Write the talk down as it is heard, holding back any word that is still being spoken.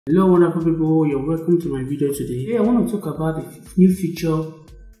Hello wonderful people, you're welcome to my video today. Today I want to talk about a new feature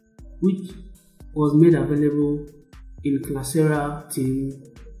which was made available in Classiera team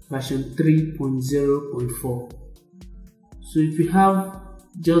version 3.0.4. So if you have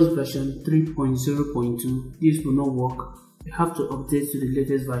just version 3.0.2, this will not work. You have to update to the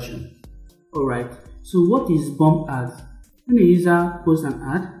latest version. Alright, so what is bump ads? When a user posts an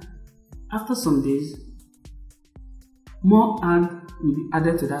ad, after some days, more ads will be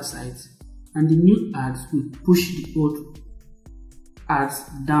added to that site, and the new ads will push the old ads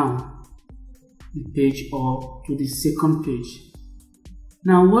down the page or to the second page.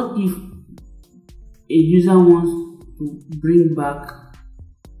 Now, what if a user wants to bring back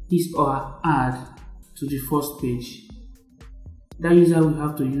his or her ad to the first page? That user will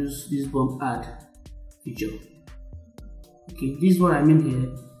have to use this bump ad feature. Okay, this is what I mean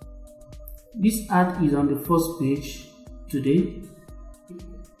here. This ad is on the first page today.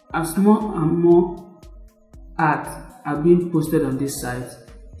 As more and more ads are being posted on this site,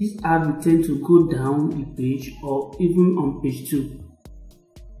 this ad will tend to go down the page or even on page 2.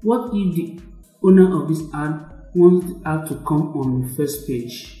 What if the owner of this ad wants the ad to come on the first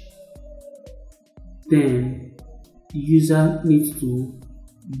page? Then the user needs to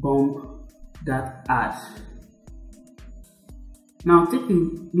bump that ad. Now take a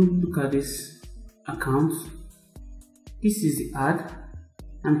look at this account. This is the ad,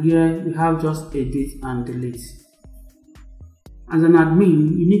 and here we have just edit and delete. As an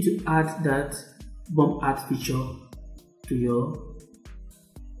admin, you need to add that bump ad feature to your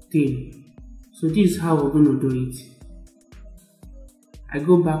theme. So this is how we're going to do it. I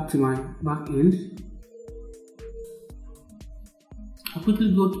go back to my back end. I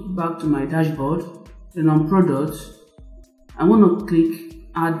quickly go back to my dashboard. Then on products, I want to click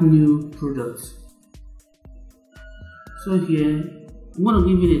add new product. So here I'm going to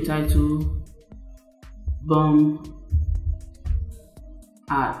give it a title, bump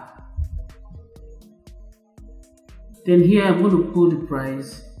ad. Then here I'm going to put the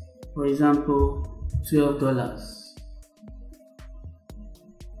price, for example, $12.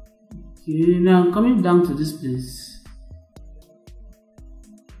 Okay, now coming down to this place,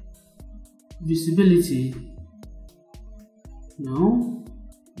 visibility. No,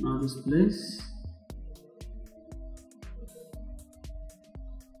 not this place.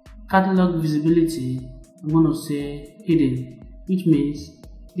 Catalog visibility, I'm going to say hidden, which means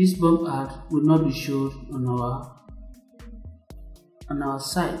this bump ad will not be shown on our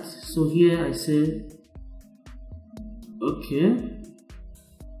site. So here I say okay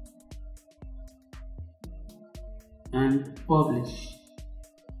and publish.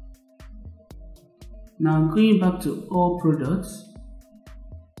 Now going back to all products,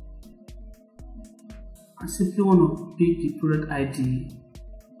 I simply want to pick the product ID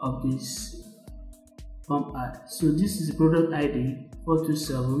of this bump ad. So this is the product ID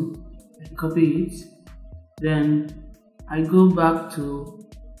 427. I copy it, then I go back to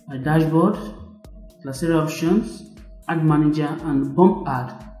my dashboard, Classiera options, ad manager, and bump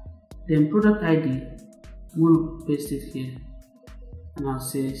ad. Then product ID, I'm going to paste it here, and I'll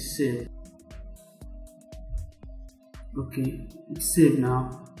say save. Okay, it's saved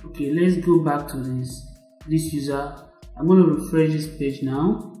now. Okay, let's go back to this user. I'm going to refresh this page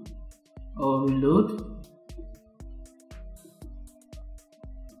now, or reload.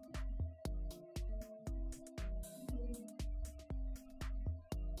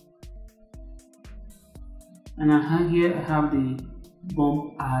 And here I have the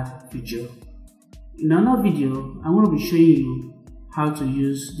bump ad feature. In another video, I'm going to be showing you how to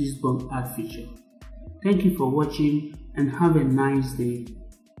use this bump ad feature. Thank you for watching and have a nice day.